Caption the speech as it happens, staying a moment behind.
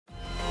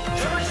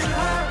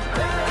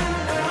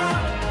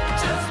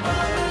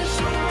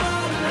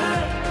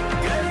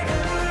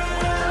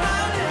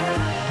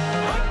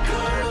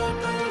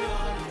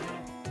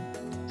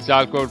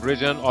Sialkot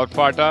reason और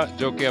फाटा,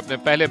 जो कि अपने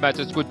पहले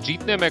मैचेस को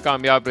जीतने में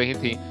कामयाब रही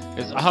थी,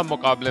 इस अहम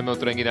मुकाबले में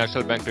उतरेंगी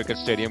national bank cricket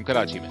stadium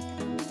Karachi में।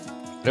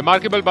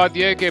 रिमार्केबल बात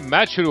यह है कि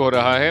मैच शुरू हो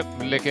रहा है,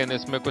 लेकिन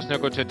इसमें कुछ न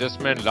कुछ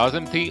एडजस्टमेंट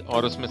लाजिम थी,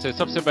 और उसमें से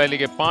सबसे पहले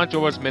कि 5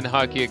 ओवर्स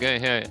मिनहा किए गए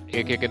हैं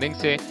एक इनिंग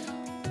से।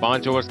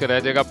 5 ओवर्स का रह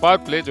जाएगा पावर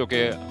प्ले, जो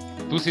कि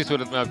दूसरी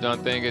सूरत में आप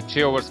जानते हैं कि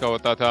 6 ओवर्स का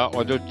होता था,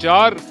 और जो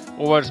 4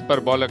 ओवर्स पर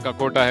बॉलर का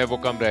कोटा है वो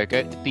कम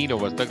रहकर 3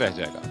 ओवर्स तक रह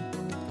जाएगा।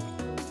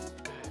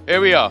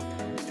 Here we are.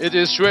 It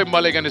is Shoaib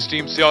Malik and his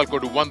team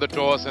Sialkot who won the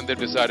toss and they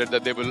decided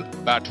that they will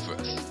bat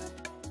first.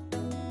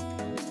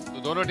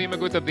 तो दोनों टीम में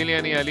कोई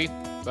तब्दीलियां नहीं आई।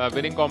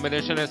 विनिंग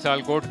कॉम्बिनेशन है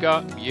सियालकोट का।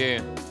 ये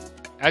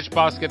एज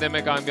पास करने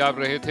में कामयाब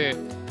रहे थे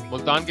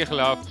मुल्तान के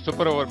खिलाफ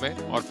सुपर ओवर में,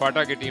 और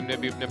फाटा की टीम ने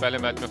भी अपने पहले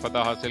मैच में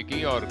फतह हासिल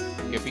की और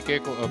केपीके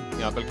को,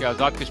 यहाँ बल्कि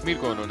आजाद कश्मीर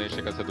को उन्होंने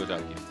शिकस्त से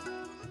दोचार किया।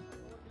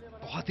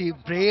 बहुत ही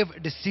ब्रेव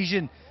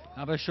डिसीजन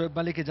यहाँ पर शोएब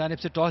मलिक की जानिब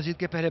से टॉस जीत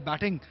के पहले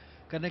बैटिंग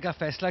करने का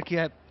फैसला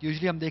किया है।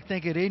 यूजुअली हम देखते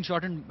हैं कि रेन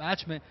शॉर्टेड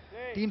मैच में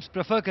टीम्स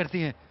प्रेफर करती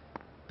हैं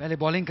पहले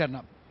बॉलिंग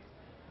करना।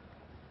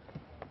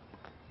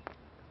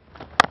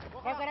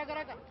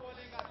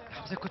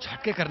 हमसे कुछ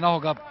हटके करना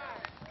होगा,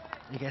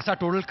 एक ऐसा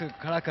टोटल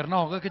खड़ा करना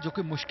होगा कि जो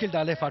कि मुश्किल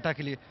डाले फाटा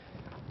के लिए।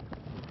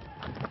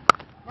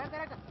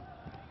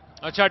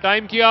 अच्छा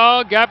टाइम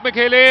किया, गैप में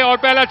खेले और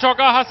पहला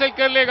चौका हासिल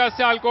कर लेगा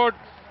सियालकोट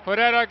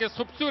हुरैरा के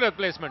खूबसूरत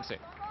प्लेसमेंट से।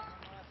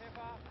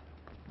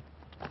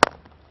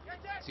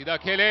 सीधा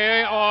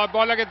खेले और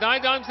बॉलर के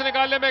दाएं जान से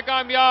निकालने में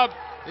कामयाब।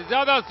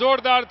 ज्यादा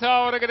जोरदार था,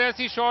 और अगर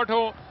ऐसी शॉट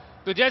हो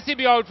तो जैसी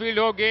भी आउटफील्ड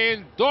हो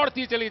गेंद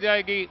दौड़ती चली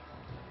जाएगी।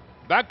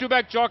 बैक टू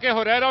बैक चौके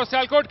हुरैरा और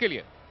सियालकोट के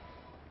लिए।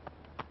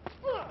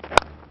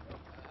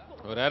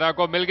 हुरैरा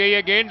को मिल गई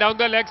है गेंद डाउन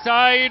द लेग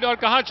साइड, और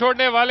कहां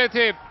छोड़ने वाले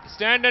थे।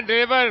 स्टैंड एंड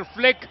डिलीवर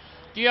फ्लिक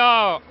किया,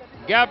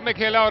 गैप में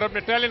खेला और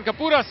अपने टैलेंट का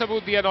पूरा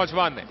सबूत दिया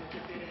नौजवान ने।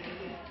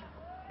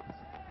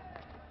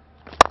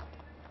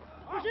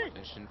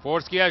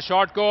 फोर्स किया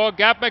शॉट को,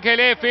 गैप में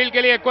खेले, फील्ड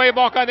के लिए कोई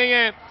मौका नहीं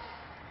है।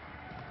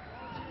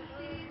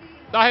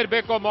 ताहिर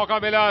बेग को मौका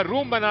मिला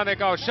रूम बनाने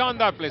का, और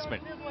शानदार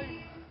प्लेसमेंट।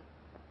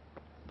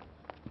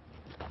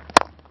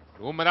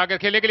 रूम बनाकर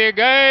खेलने के लिए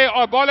गए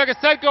और बॉलर के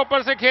सर के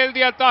ऊपर से खेल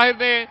दिया ताहिर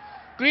ने।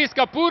 क्रीज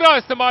का पूरा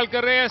इस्तेमाल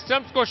कर रहे हैं,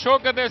 स्टंप्स को शो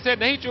करने से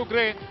नहीं चूक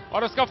रहे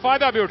और उसका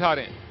फायदा भी उठा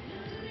रहे हैं।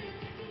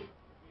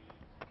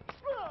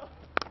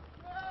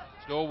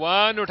 स्लो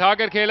वन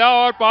उठाकर खेला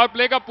और पावर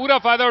प्ले का पूरा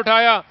फायदा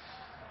उठाया।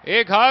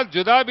 एक हाथ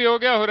जुदा भी हो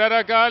गया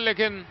हुरैरा का,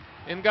 लेकिन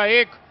इनका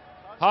एक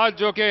हाथ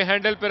जो कि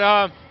हैंडल पे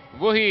रहा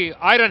वही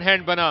आयरन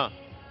हैंड बना।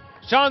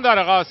 शानदार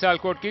आगाज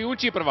सियालकोट की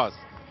ऊंची प्रवास,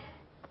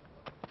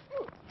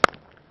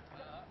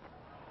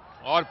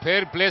 और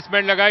फिर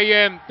प्लेसमेंट लगाई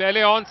है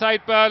पहले ऑन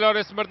साइड पर, और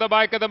इस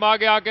मर्तबा एक कदम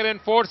आगे आकर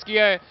एनफोर्स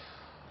किया है,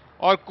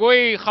 और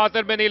कोई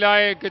खातर में नहीं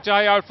लाए कि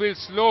चाहे आउटफील्ड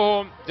स्लो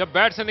हो। जब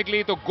बैट से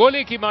निकली तो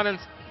गोली की मानंद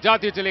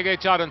जाती चले गए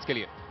 4 रन के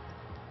लिए।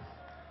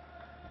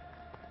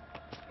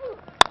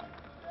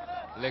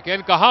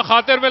 लेकिन कहां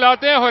खातिर में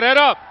लाते हैं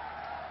हुरैरा।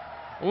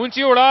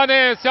 ऊंची उड़ान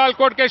है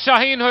सियालकोट के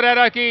शाहीन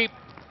हुरैरा की,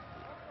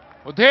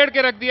 उधेड़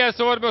के रख दिया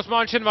इस ओवर में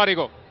उस्मान शिनवारी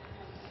को।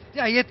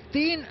 ये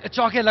 3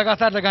 चौके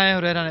लगातार लगाए हैं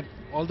हुरैरा ने।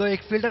 ऑल्दो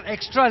एक फील्डर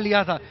एक्स्ट्रा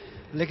लिया था,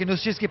 लेकिन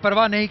उस चीज की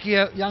परवाह नहीं की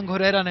है यंग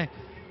हुरैरा ने।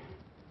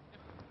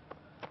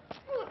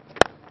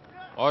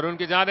 और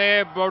उनकी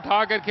जानिब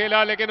उठाकर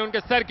खेला, लेकिन उनके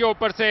सर के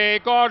ऊपर से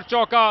एक और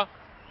चौका।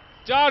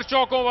 4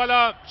 चौकों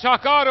वाला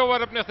शाहकार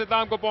ओवर अपने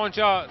अख्तिताम को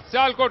पहुंचा।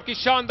 सियालकोट की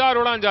शानदार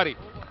उड़ान जारी,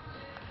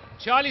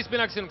 40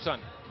 बिना किसी नुकसान।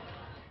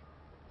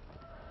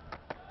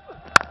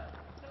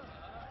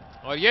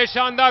 और यह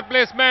शानदार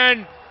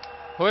प्लेसमेंट,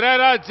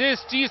 हुरैरा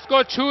जिस चीज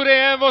को छू रहे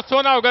हैं वो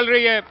सोना उगल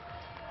रही है।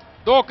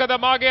 2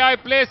 कदम आगे आए,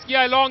 प्लेस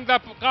किया along the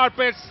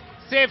carpets,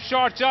 safe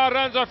shot, 4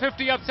 run और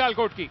 50 अब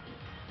सियालकोट की।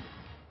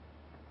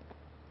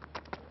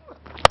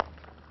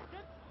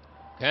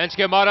 खींच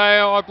के मारा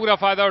है और पूरा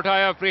फायदा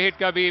उठाया फ्री हिट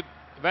का भी।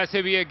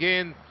 वैसे भी ये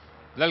गेंद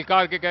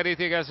ललकार के कह रही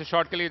थी कि ऐसे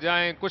शॉट के लिए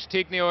जाएं, कुछ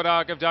ठीक नहीं हो रहा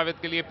आकिब जावेद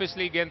के लिए।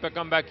 पिछली गेंद पर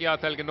कम बैक किया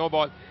था, लेकिन नो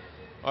बॉल,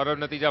 और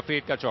अब नतीजा फ्री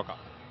हिट का चौका।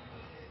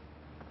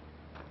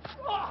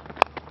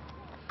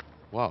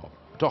 Wow,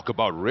 talk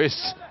about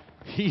race.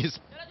 He's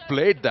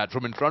played that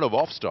from in front of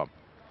off stump.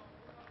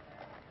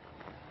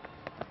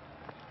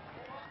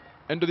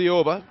 End of the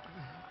over,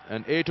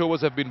 and 8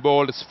 overs have been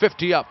bowled. It's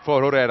 50 up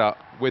for Hureira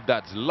with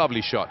that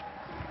lovely shot.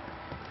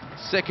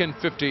 Second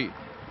 50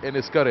 in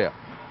his career.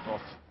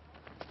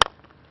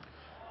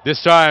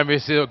 This time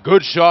it's a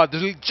good shot.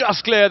 This will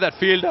just clear that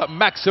fielder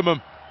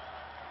maximum.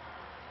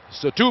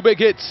 So 2 big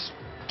hits,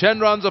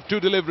 10 runs of 2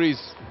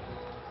 deliveries.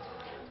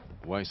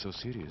 Why so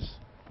serious?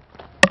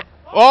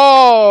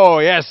 Oh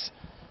yes,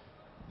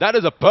 that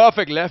is a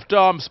perfect left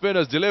arm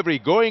spinner's delivery,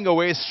 going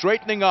away,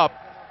 straightening up.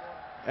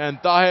 And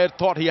Tahir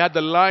thought he had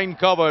the line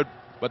covered,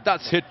 but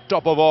that's hit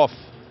top of off.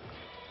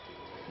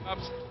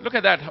 Look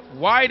at that,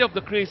 wide of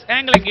the crease,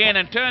 angling in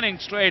and turning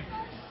straight.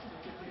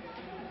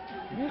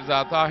 Here's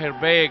Tahir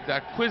Beg,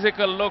 that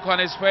quizzical look on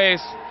his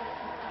face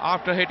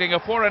after hitting a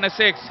 4 and a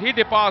 6. He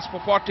departs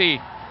for 40.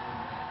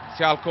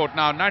 Sialkot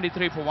now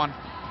 93 for 1.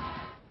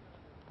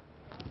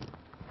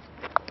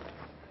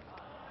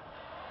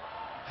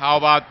 How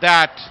about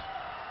that?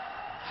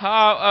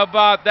 How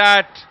about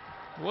that?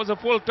 It was a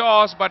full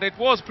toss, but it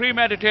was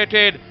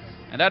premeditated.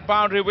 And that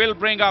boundary will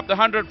bring up the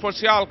 100 for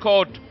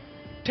Sialkot.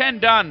 10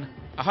 done,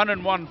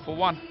 101 for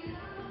 1.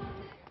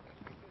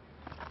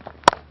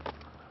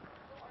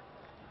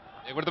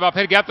 एक मरतबा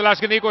फिर gap तलाश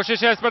करने की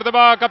कोशिश है। इस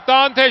मरतबा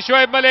कप्तान थे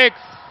Shoaib Malik.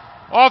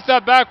 Of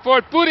the back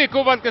foot पूरी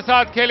कुव्वत के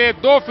साथ खेले,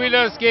 2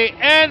 फील्डर्स के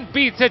एंड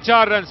बीच से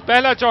 4 रन।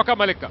 पहला चौका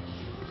मलिक का।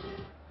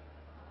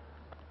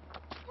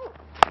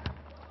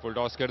 फुल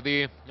टॉस कर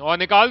दी और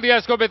निकाल दिया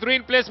इसको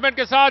बेहतरीन प्लेसमेंट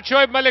के साथ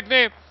शोएब मलिक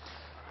ने।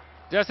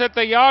 जैसे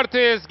तैयार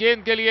थे इस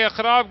गेंद के लिए,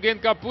 खराब गेंद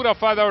का पूरा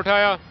फायदा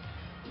उठाया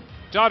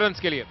 4 रन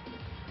के लिए।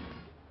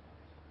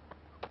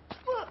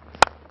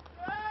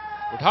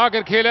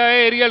 उठाकर खेला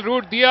है, एरियल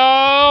रूट दिया,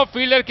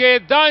 फील्डर के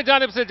दाएं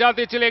जानिब से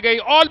जाते चले गई,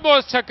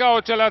 ऑलमोस्ट छक्का हो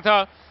चला था।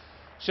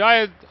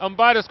 शायद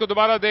अंपायर इसको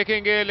दोबारा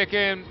देखेंगे,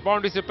 लेकिन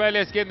बाउंड्री से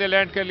पहले इस गेंद ने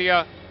लैंड कर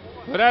लिया।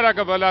 हुरैरा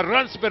का बॉलर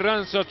रन्स पे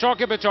रन्स और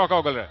चौके पे चौका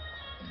उगल रहा है।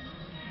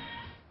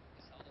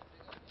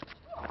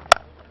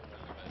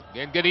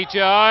 गेंद के नीचे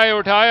आए,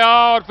 उठाया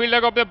और फील्डर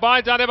को अपने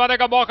बाएं जाने बाने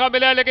का मौका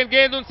मिला, लेकिन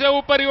गेंद उनसे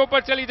ऊपर ही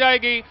ऊपर चली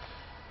जाएगी।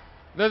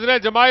 नजरें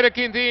जमाई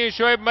रखी थी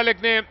शोएब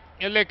मलिक ने,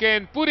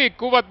 लेकिन पूरी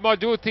कुव्वत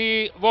मौजूद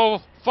थी, वो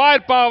फायर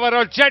पावर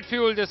और जेट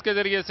फ्यूल जिसके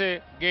जरिए से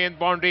गेंद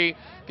बाउंड्री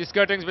की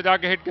स्कर्टिंग्स पे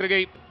जाके हिट कर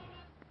गई।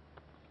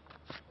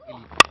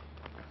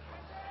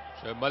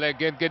 शोएब मलिक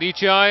गेंद के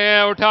नीचे आए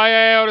हैं, उठाए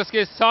हैं और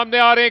उसके सामने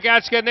आ रहे हैं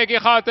कैच करने की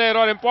खातिर,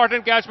 और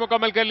इंपॉर्टेंट कैच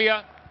मुकम्मल कर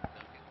लिया।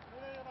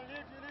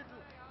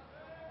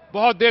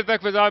 बहुत देर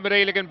तक फिजा में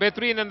रही, लेकिन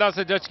बेहतरीन अंदाज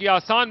से जज किया,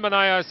 आसान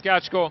बनाया इस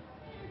कैच को।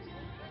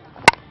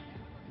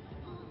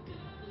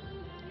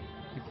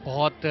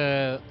 बहुत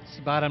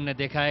सी बार हमने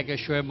देखा है कि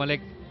शोएब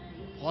मलिक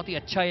बहुत ही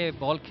अच्छा ये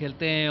बॉल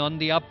खेलते हैं, ऑन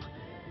दी अप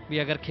भी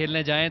अगर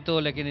खेलने जाएं तो,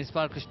 लेकिन इस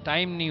बार कुछ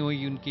टाइम नहीं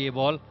हुई उनकी ये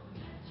बॉल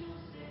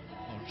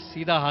और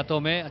सीधा हाथों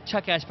में अच्छा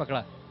कैच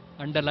पकड़ा।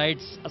 अंडर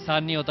लाइट्स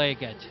आसान नहीं होता ये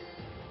कैच।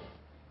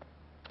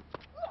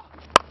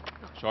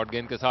 शॉर्ट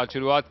गेंद के साथ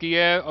शुरुआत की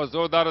है और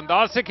जोरदार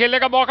अंदाज से खेलने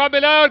का मौका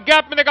मिला और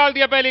गैप में निकाल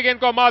दिया पहली गेंद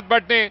को अमाद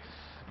भट्ट ने।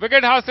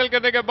 विकेट हासिल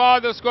करने के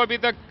बाद उसको अभी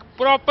तक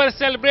प्रॉपर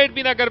सेलिब्रेट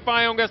भी ना कर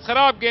पाए होंगे,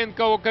 खराब गेंद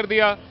को वो कर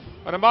दिया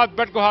और अमाद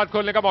भट्ट को हाथ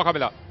खोलने का मौका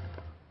मिला।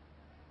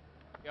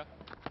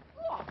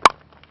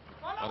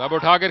 और अब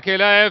उठाकर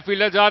खेला है,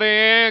 फील्डर जा रहे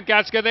हैं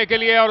कैच करने के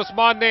लिए और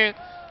उस्मान ने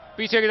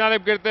पीछे की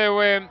जानिब गिरते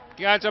हुए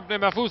कैच अपने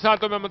महफूज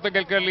हाथों में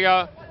मुंतकिल कर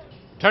लिया।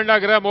 ठंडा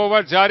गर्म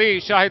ओवर जारी,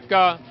 शाहिद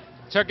का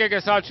छक्के के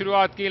साथ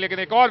शुरुआत की, लेकिन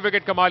एक और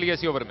विकेट कमा लिया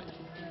इसी ओवर में।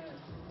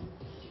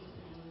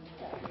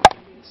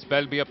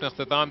 स्पेल भी अपने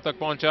अख्ताम तक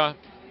पहुंचा।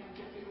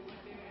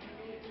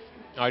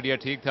 आइडिया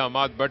ठीक था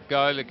अमाद भट्ट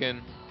का,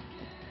 लेकिन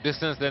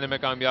डिस्टेंस देने में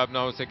कामयाब ना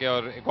हो सके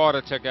और एक और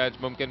अच्छा कैच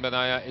मुमकिन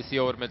बनाया इसी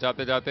ओवर में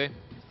जाते जाते।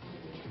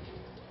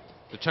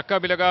 तो छक्का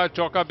भी लगा,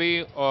 चौका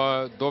भी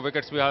और 2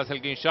 विकेट्स भी हासिल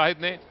की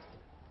शाहिद ने।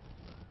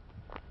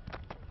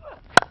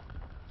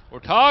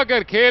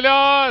 उठाकर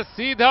खेला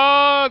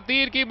सीधा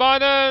तीर की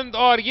मानंद,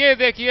 और ये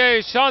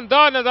देखिए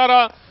शानदार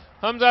नजारा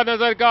हमजा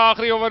नजर का।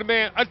 आखिरी ओवर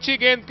में अच्छी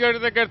गेंद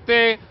करते करते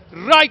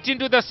राइट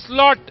इनटू द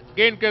स्लॉट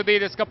गेंद कर दी,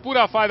 जिसका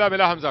पूरा फायदा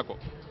मिला हमजा को।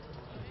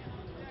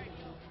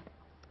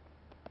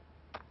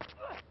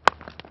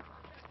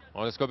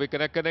 और इसको भी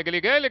कनेक्ट करने के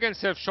लिए गए, लेकिन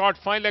सिर्फ शॉट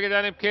फाइन लगे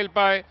जाने खेल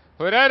पाए।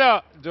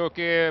 हुरैरा जो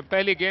कि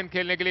पहली गेंद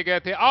खेलने के लिए गए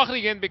थे,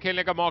 आखिरी गेंद भी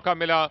खेलने का मौका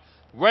मिला।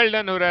 Well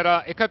done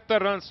Huraira,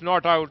 71 run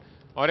not out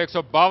और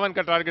 152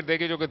 का टारगेट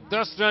देखिए, जो कि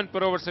 10 रन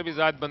पर ओवर से भी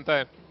ज्यादा बनता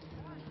है।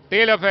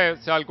 टेल अप है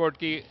सियालकोट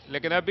की,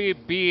 लेकिन अभी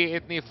भी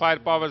इतनी फायर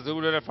पावर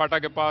जरूर है फाटा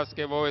के पास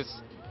कि वो इस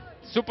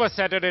सुपर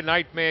सैटरडे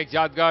नाइट में एक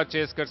यादगार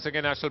चेस कर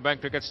सके national bank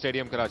cricket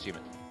stadium Karachi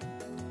में।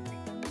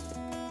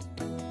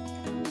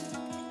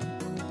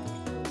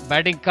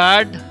 बैटिंग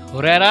कार्ड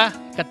हुरैरा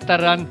 71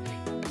 रन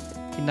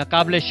की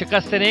नाकाबिले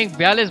शिकस्त इनिंग,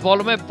 42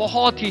 बॉलों में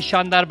बहुत ही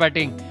शानदार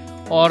बैटिंग,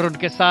 और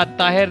उनके साथ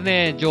ताहिर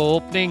ने जो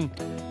ओपनिंग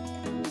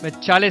में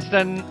 40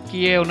 रन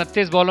किए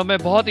 29 बॉलों में,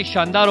 बहुत ही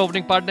शानदार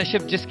ओपनिंग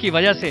पार्टनरशिप, जिसकी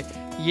वजह से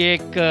ये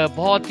एक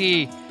बहुत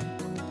ही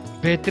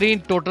बेहतरीन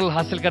टोटल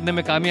हासिल करने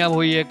में कामयाब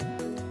हुई है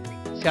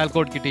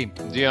सियालकोट की टीम।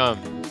 जी हाँ,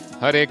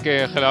 हर एक के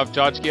खिलाफ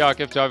चार्ज किया।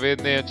 आकिफ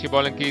जावेद ने अच्छी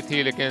बॉलिंग की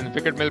थी, लेकिन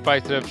विकेट मिल पाई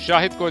सिर्फ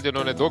शाहिद को,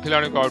 जिन्होंने 2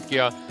 खिलाड़ियों को आउट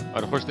किया,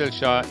 और खुशदिल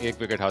शाह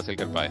 1 विकेट हासिल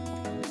कर पाए।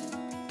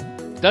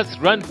 10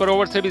 रन पर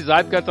ओवर से भी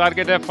ज्यादा का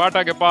टारगेट है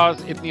फाटा के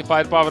पास, इतनी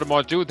फायर पावर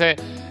मौजूद है,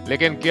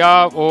 लेकिन क्या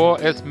वो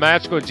इस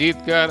मैच को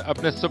जीतकर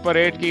अपने सुपर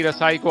 8 की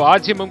रसाई को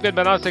आज ही मुमकिन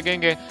बना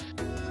सकेंगे?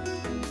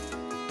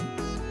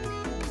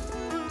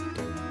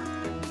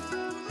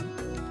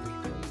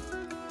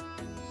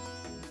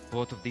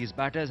 Both of these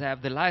batters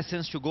have the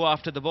license to go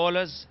after the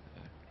bowlers.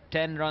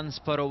 10 runs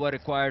per over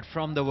required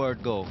from the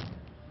word go.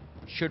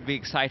 Should be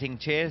exciting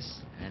chase,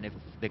 and if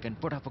they can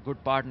put up a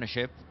good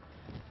partnership,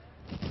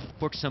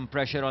 put some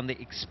pressure on the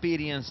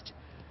experienced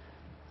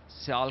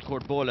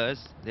Sialkot bowlers.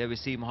 There we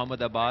see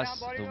Mohammad Abbas,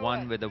 the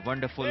one with a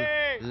wonderful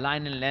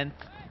line and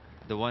length,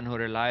 the one who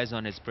relies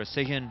on his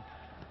precision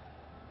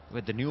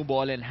with the new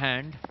ball in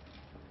hand.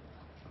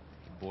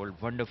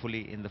 Bowled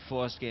wonderfully in the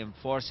first game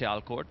for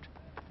Sialkot.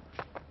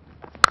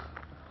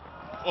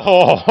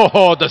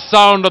 Oh, the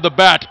sound of the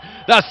bat.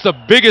 That's the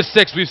biggest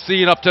six we've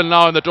seen up till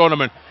now in the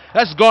tournament.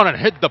 That's gone and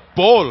hit the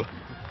pole.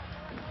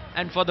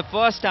 And for the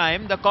first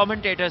time, the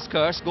commentator's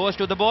curse goes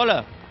to the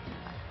bowler.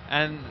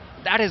 And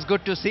that is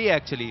good to see,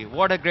 actually.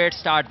 What a great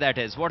start that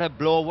is. What a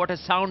blow, what a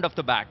sound of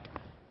the bat.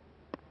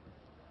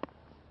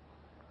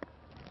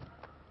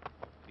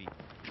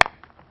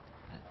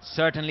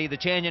 Certainly the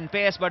change in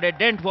pace, but it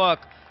didn't work.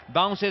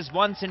 Bounces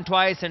once and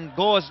twice and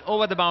goes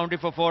over the boundary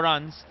for 4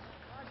 runs.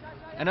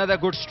 Another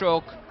good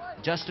stroke.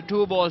 Just the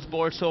 2 balls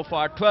bowled so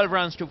far. 12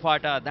 runs to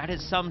Fata. That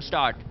is some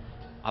start.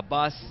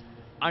 Abbas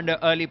under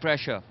early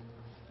pressure.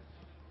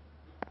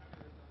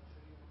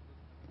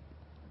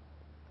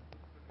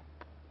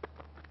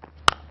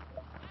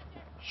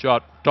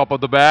 Shot top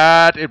of the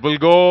bat. It will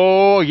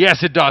go.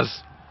 Yes, it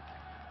does.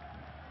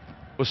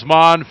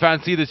 Usman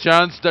fancied the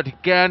chance that he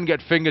can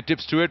get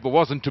fingertips to it, but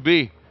wasn't to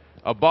be.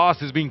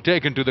 Abbas is being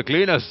taken to the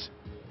cleaners.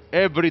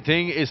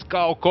 Everything is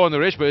cow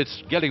cornerish, but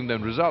it's getting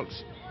them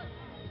results.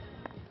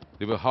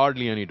 There were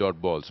hardly any dot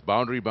balls.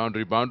 Boundary,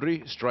 boundary,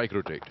 boundary, strike,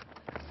 rotate.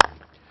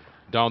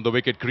 Down the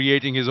wicket,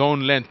 creating his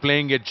own length,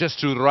 playing it just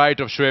to the right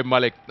of Shoaib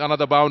Malik.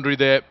 Another boundary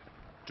there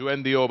to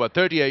end the over.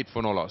 38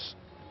 for no loss.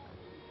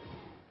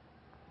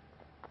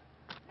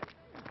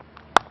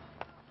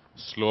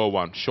 Slower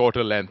one,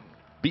 shorter length,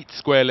 beat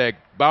square leg,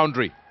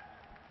 boundary.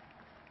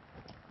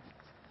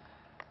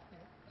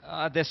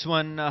 This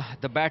one,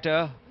 the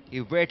batter, he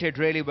waited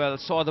really well,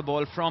 saw the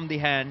ball from the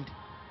hand,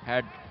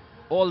 had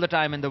all the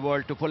time in the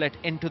world to pull it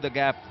into the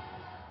gap.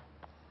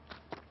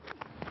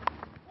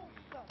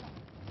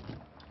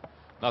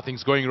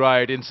 Nothing's going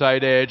right,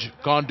 inside edge,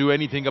 can't do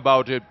anything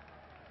about it.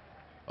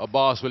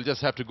 Abbas will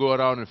just have to go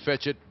around and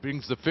fetch it.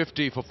 Brings the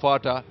 50 for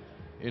Fata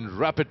in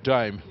rapid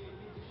time.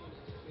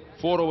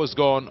 4 overs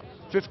gone,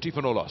 50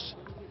 for no loss.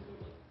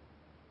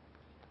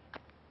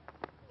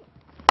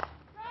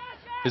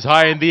 Is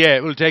high in the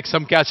air, will take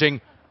some catching,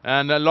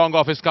 and a long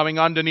off is coming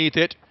underneath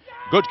it.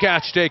 Good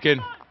catch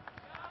taken.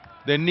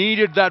 They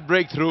needed that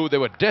breakthrough, they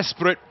were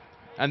desperate,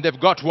 and they've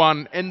got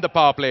one in the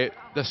power play.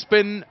 The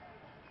spin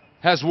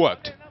has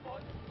worked.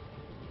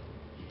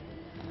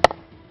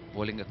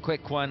 Bowling a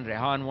quick one,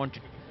 Rehan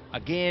wanted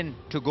again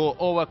to go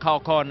over cow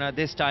corner,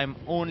 this time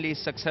only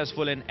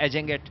successful in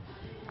edging it.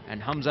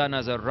 And Hamza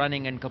Nazar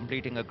running and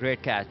completing a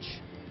great catch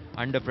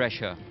under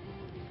pressure.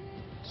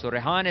 So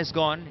Rehan is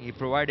gone. He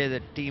provided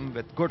the team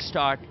with good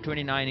start.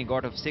 29 he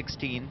got of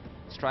 16.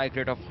 Strike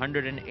rate of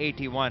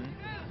 181.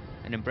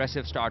 An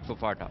impressive start for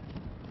Fata.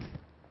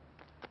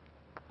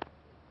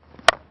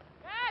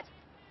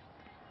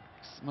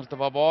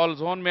 मर्तबा ball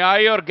zone में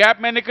आई और gap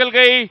में निकल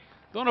गई.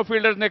 दोनों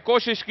fielders ने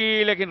कोशिश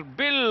की लेकिन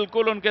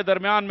बिल्कुल उनके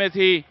दरमियान में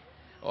थी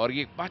और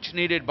ये मच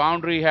नीडेड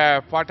बाउंड्री है.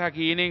 फाटा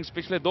की इनिंग्स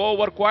पिछले 2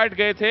 ओवर क्वाइट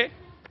गए थे.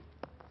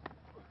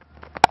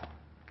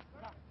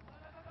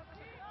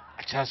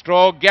 अच्छा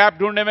स्ट्रोक, गैप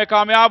ढूंढने में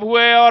कामयाब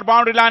हुए और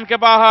बाउंड्री लाइन के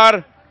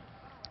बाहर.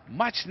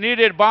 मच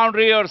नीडेड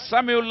बाउंड्री और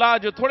समीउल्लाह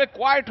जो थोड़े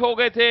क्वाइट हो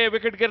गए थे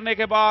विकेट गिरने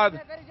के बाद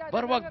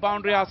बर वक्त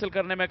बाउंड्री हासिल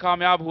करने में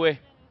कामयाब हुए.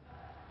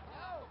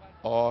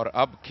 और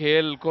अब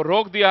खेल को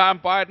रोक दिया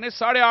अंपायर ने.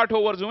 8.5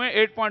 ओवर्स हुए,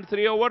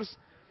 8.3 ओवर्स,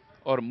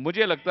 और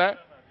मुझे लगता है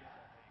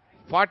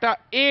फाटा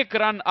 1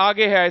 रन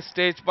आगे है इस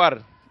स्टेज पर,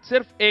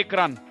 सिर्फ 1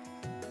 run.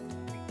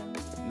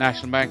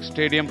 National bank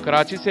stadium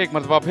Karachi से एक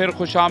मरतबा फिर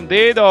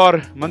खुशामदीद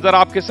और मंजर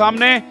आपके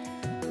सामने.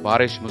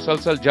 बारिश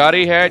मुसलसल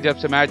जारी है जब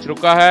से मैच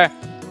रुका है.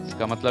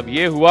 इसका मतलब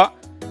ये हुआ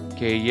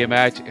कि ये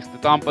मैच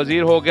इख्तिताम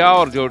पजीर हो गया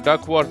और जो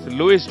डकवर्थ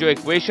लुइस जो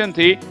इक्वेशन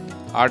थी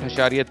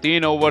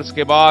 8.3 ओवर्स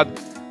के बाद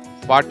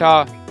फाटा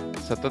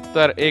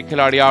 77, एक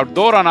खिलाड़ी आउट,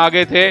 2 रन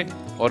आगे थे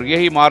और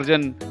यही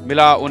मार्जिन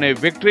मिला उन्हें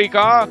विक्ट्री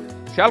का.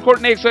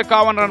 सियालकोट ने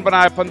 151 रन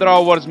बनाए 15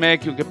 ओवर्स में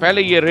क्योंकि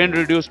पहले ये रेन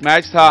रिड्यूस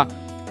मैच था.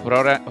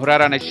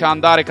 हुरैरा ने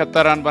शानदार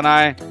 71 रन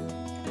बनाए.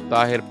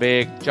 ताहिर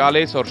बेग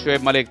 40 और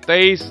शोएब मलिक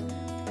 23.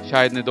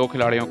 शाहिद ने 2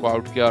 खिलाड़ियों को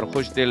आउट किया और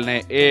खुशदिल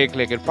ने 1.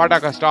 लेकिन फाटा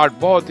का स्टार्ट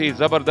बहुत ही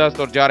जबरदस्त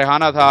और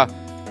जारहाना था.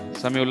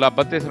 समीउल्लाह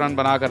 32 रन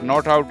बनाकर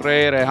नॉट आउट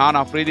रहे. रेहान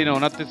अफरीदी ने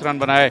 29 रन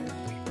बनाए.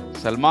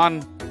 सलमान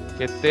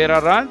के 13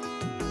 रन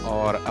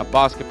और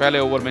अब्बास के पहले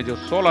ओवर में जो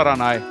 16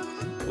 रन आए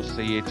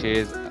उससे ये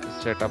चेज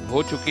सेटअप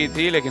हो चुकी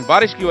थी. लेकिन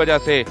बारिश की वजह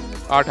से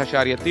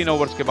 8.3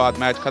 ओवर्स के बाद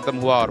मैच खत्म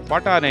हुआ और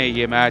फाटा ने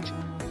ये मैच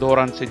 2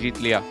 रन से जीत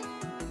लिया.